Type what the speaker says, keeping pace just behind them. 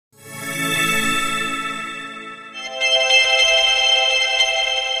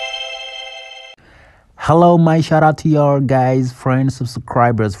Hello, my shout out to your guys, friends,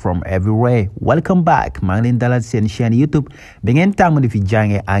 subscribers from everywhere. Welcome back. maa ngi leen dalal seen chaîne YouTube bi ngeen tàmm di fi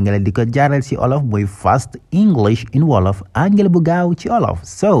jànge anglais di ko jaaral ci Wolof mooy fast English in Wolof anglais bu gaaw ci Wolof.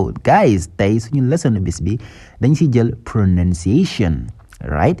 So guys, tey suñu leçon bis bi dañ ci jël pronunciation.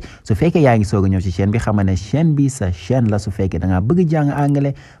 Right, su fekkee yaa ngi soog a ñëw ci chaîne bi xam ne chaîne bi sa chaîne la su fekkee da ngaa bëgg jàng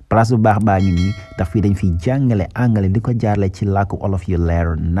anglais place bu baax baa ngi nii ndax fii dañ fiy jàngale anglais di ko jaarale ci làkku Wolof yu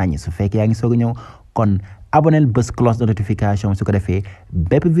leer nañ su fekkee yaa ngi soog a ñëw kon abonnel bës cloche de notification su ko defee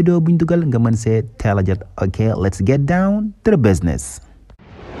bépp vidéo buñ dugal nga mën see teel a jot. Ok, let's get down to the business.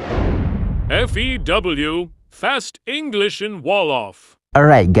 F.E.W. Fast English in Wolof.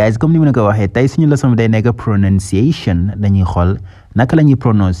 Alright guys, comme ni ma ko waxee tey suñu leçon bi day nekk pronunciation. Dañuy xool naka la ñuy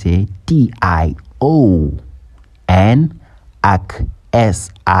prononcer T-I-O-N ak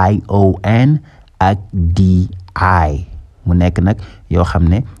S-I-O-N ak D-I mu nekk nag yoo xam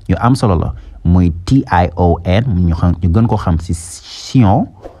ne yu am solo la muy T-I-O-N ñu gën ko xam ci sion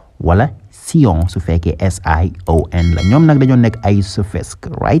wala sion su fekkee S-I-O-N la ñoom nag dañoo nekk ay suffix,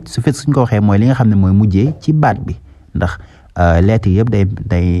 right? Suffix suñ ko waxee mooy li nga xam ne mooy mujjee ci baat bi ndax lettres yëpp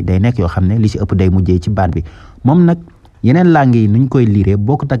day nekk yoo xam ne li ci ëpp day mujjee ci baat bi moom nag yeneen langue yi nuñ koy lire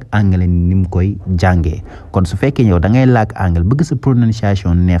bokkut ak anglais ni mu koy jàngee kon su fekkee yow da ngay làkk anglais bëgg sa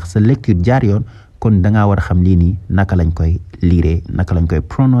prononciation neex sa lecture jaar yoon kon da ngaa war a xam lii nii naka lañ koy lire naka lañ koy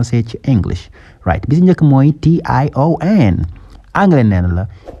prononcer ci English, right? bi si njëkk mooy T-I-O-N anglais nee na la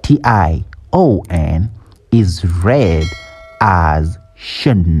T-I-O-N is read as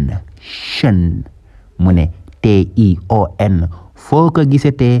shun mu ne T-I-O-N foo ko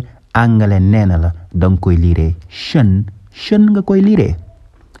gisatee anglais nee na la danga koy lire shun nga koy lire.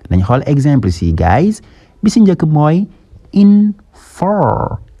 nañ xool exemple si guys bi si njëkk mooy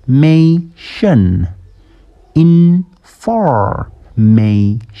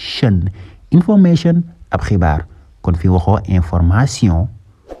information ab xibaar kon fi waxoo information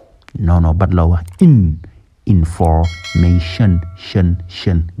non bat la wax information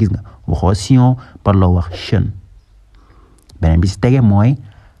gis nga waxoo sion bat la wax shun. beneen bi si tege mooy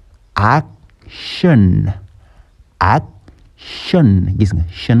action gis nga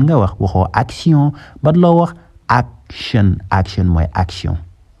shun nga wax waxoo action bat la wax action mooy action.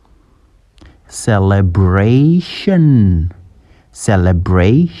 celebration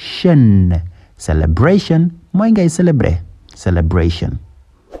mooy ngay celebration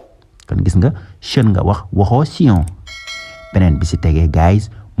kon gis nga shun nga wax waxoo sion. beneen bi si tegee guys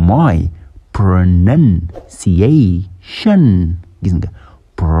mooy pronunciation gis nga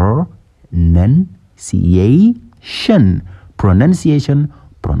prononciation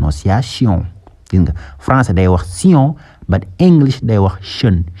gis nga français day wax sion but English day wax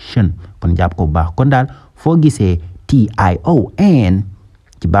shun kon jàpp ko bu baax kon daal foo gisee T-I-O-N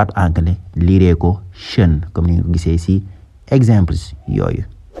ci baatu anglais lire ko shun comme ni nga ko gisee si exemples yooyu.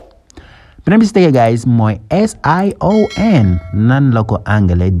 beneen bi si tegee guys mooy S-I-O-N nan la ko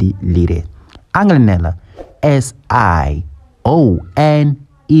anglais di lire anglais ne la S-I-O-N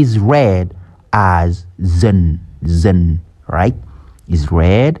is read as zen, right? Is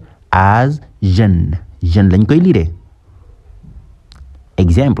read as jeune lañ koy lire.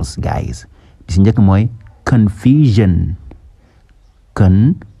 Examples guys bi si njëkk mooy confusion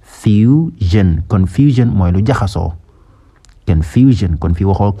mooy lu jaxasoo confusion kon fi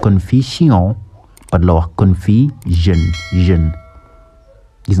waxoo confusion pat la wax confusion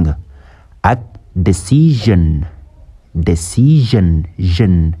gis nga ak decision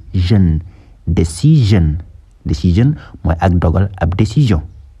mooy ak dogal ab décision.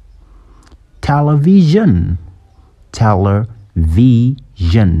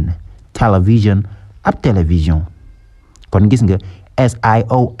 television ab télévision kon gis nga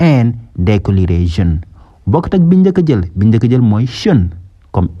S-I-O-N day ko lire jeune bokkut ak bi njëkk a jël mooy shun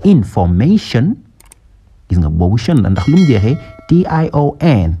comme information gis nga boobu shun la ndax lu mu jeexee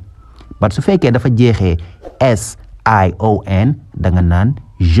T-I-O-N but su fekkee dafa jeexee S-I-O-N da nga naan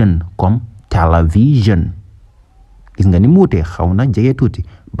jeune comme television gis nga ni mu wutee xaw na jege tuuti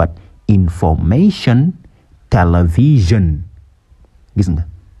but information television gis nga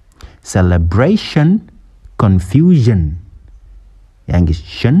celebration confusion yaa ngi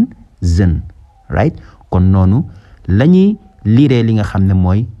shun zen, right? kon noonu la ñuy lire li nga xam ne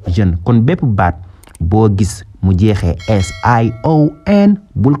mooy jeune kon bépp baat boo gis mu jeexee S-I-O-N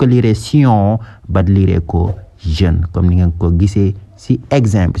bul ko lire sion ba lire ko jeune comme ni ngeen ko gisee si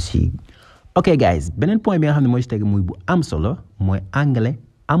exemple si. ok guys beneen point bi nga xam ne mooy si teg muy bu am solo mooy anglais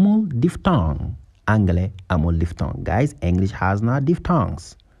amul diphthong guys. English has no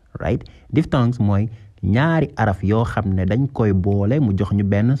diphthongs, right? Diphthongs mooy ñaari araf yoo xam ne dañ koy boole mu jox ñu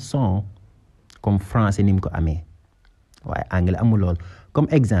benn son. comme français ni mu ko amee waaye anglais amul lool comme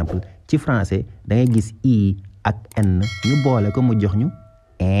exemple ci français da ngay gis i ak n ñu boole ko mu jox ñu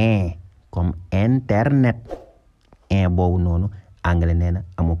in comme internet in boobu noonu anglais nee na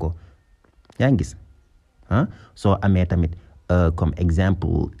amu ko yaa ngi gis soo amee tamit comme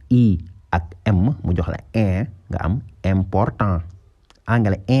exemple i ak m mu jox la in nga am important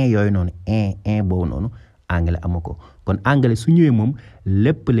anglais in yooyu noonu in boobu noonu anglais amu ko kon anglais su ñëwee moom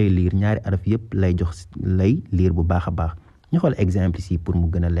lépp lay liir ñaari araf yëpp lay jox lay liir bu baax a baax ñu xool exemple ici pour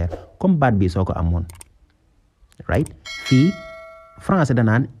mu gën a leer comme baat bi soo ko amoon right fii français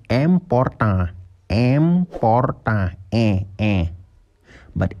danaan important in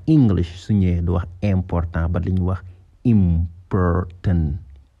but English su ñëwee du wax important but li ñu wax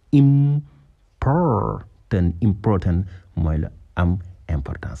important mooy la am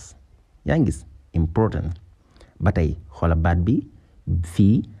importance yaa ngi gis important ba tey xoola baat bi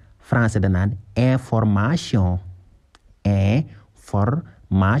fii français danaan information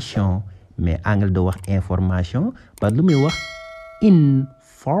mais anglais du wax information ba lu muy wax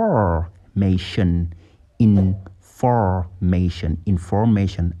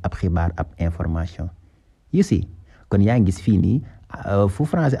information ab xibaar ab information you see kon yaa ngi gis fii nii fu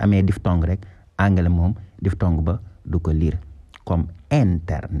français amee diphtongue rek anglais moom diphtongue ba du ko lire comme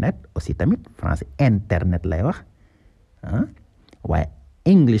internet aussi tamit français internet lay wax waaye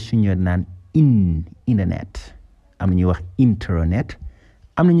english su ñu naan internet am na ñuy wax internet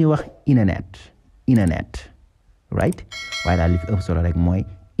am na ñuy wax internet right waaye daal li fi ëpp solo rek mooy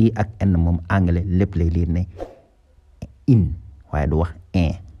i ak n moom anglais lépp lay lire ne waaye du wax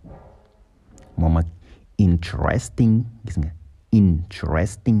moom ak interesting gis nga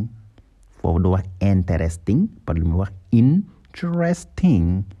interesting foofu du wax interesting par lu muy wax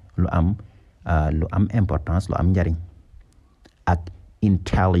interesting lu am importance lu am njariñ ak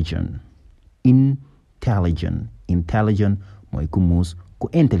intelligent mooy ku muus ku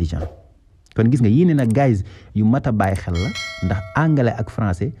intelligent kon gis nga yii ne nag guys yu mat a bàyyi xel la ndax anglais ak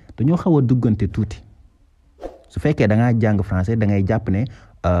français dañoo xaw a duggante tuuti su fekkee da ngaa jàng français da ngay jàpp ne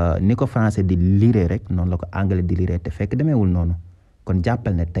ni ko français di lire rek noonu la ko anglais di lire te fekk demeewul noonu kon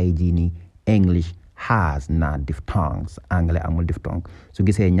jàppal ne tey jii nii English has not diphthongs anglais amul diphthong su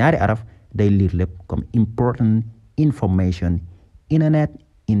gisee ñaari araf day lire lépp comme important information internet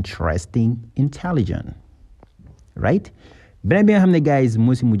interesting intelligent right beneen bi nga xam ne guys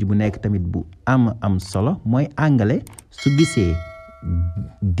moo si mujj bu nekk tamit bu am solo mooy anglais su gisee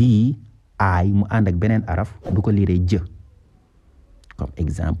di ay mu ànd ak beneen araf du ko lire jë comme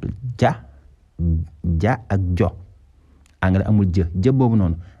exemple ja ak jo anglais amul jë boobu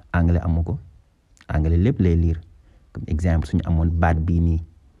noonu anglais amu ko anglais lépp lay lire comme exemple suñu amoon baat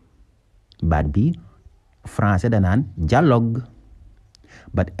bi français danaan dialogue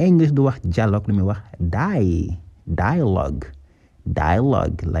but English du wax dialogue lu muy wax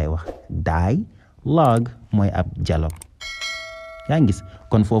dialogue lay wax dialogue mooy ab dialogue yaa ngi gis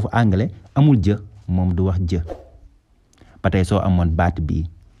kon foofu anglais amul jë moom du wax jë ba tey soo amoon baat bi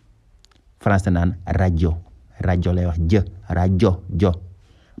français naan rajo lay wax jë rajo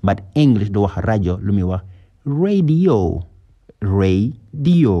but English du wax rajo lu muy wax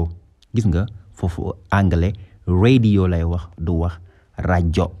radio gis nga foofu anglais radio lay wax du wax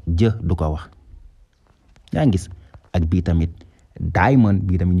rajo jë du ko wax yaa ngi gis ak bii tamit diamond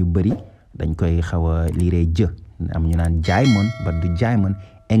bii tamit ñu bëri dañ koy xaw a liiree jë am ñu naan diamond ba du diamond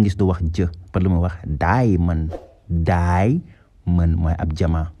English du wax jë par lu muy wax diamond mooy ab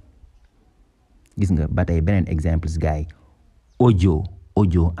jama gis nga ba tey beneen exemples gars yi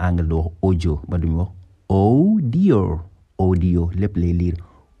audio anglais du wax audio ba du muy wax audio lépp lay liir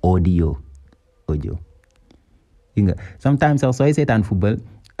audio gis nga sometimes sax sooy seetaan football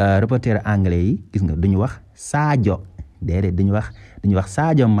reporter anglais yi gis nga duñu wax Sadio déedéet duñu wax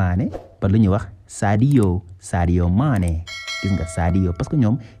Sadio Mané par lu ñuy wax Sadio Mané gis nga Sadio parce que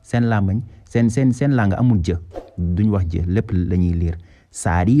ñoom seen làmbañ seen langue amul jë duñu wax jë lépp la ñuy lire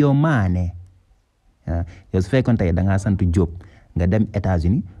Sadio Mané yow su fekkoon tey da ngaa sant Diop nga dem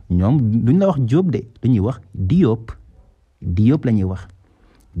États-Unis ñoom duñ la wax Diop de duñuy wax Diop la ñuy wax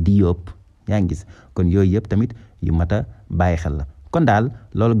Diop yaa ngi gis kon yooyu yëpp tamit yu mat a bàyyi xel la kon daal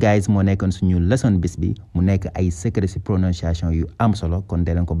loolu guys moo nekkoon suñu leçon bis bi mu nekk ay secret ci prononciation yu am solo kon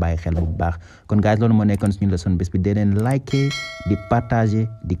dee leen ko bàyyi xel bu baax kon guys loolu moo nekkoon suñu leçon bis bi dee leen liker di partager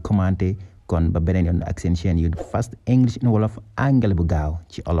di commenter kon ba beneen yoon ak seen chaîne yu Fast English in Wolof anglais bu gaaw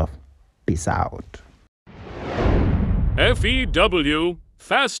ci Wolof peace out. F.E.W.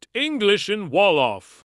 Fast English in Wolof.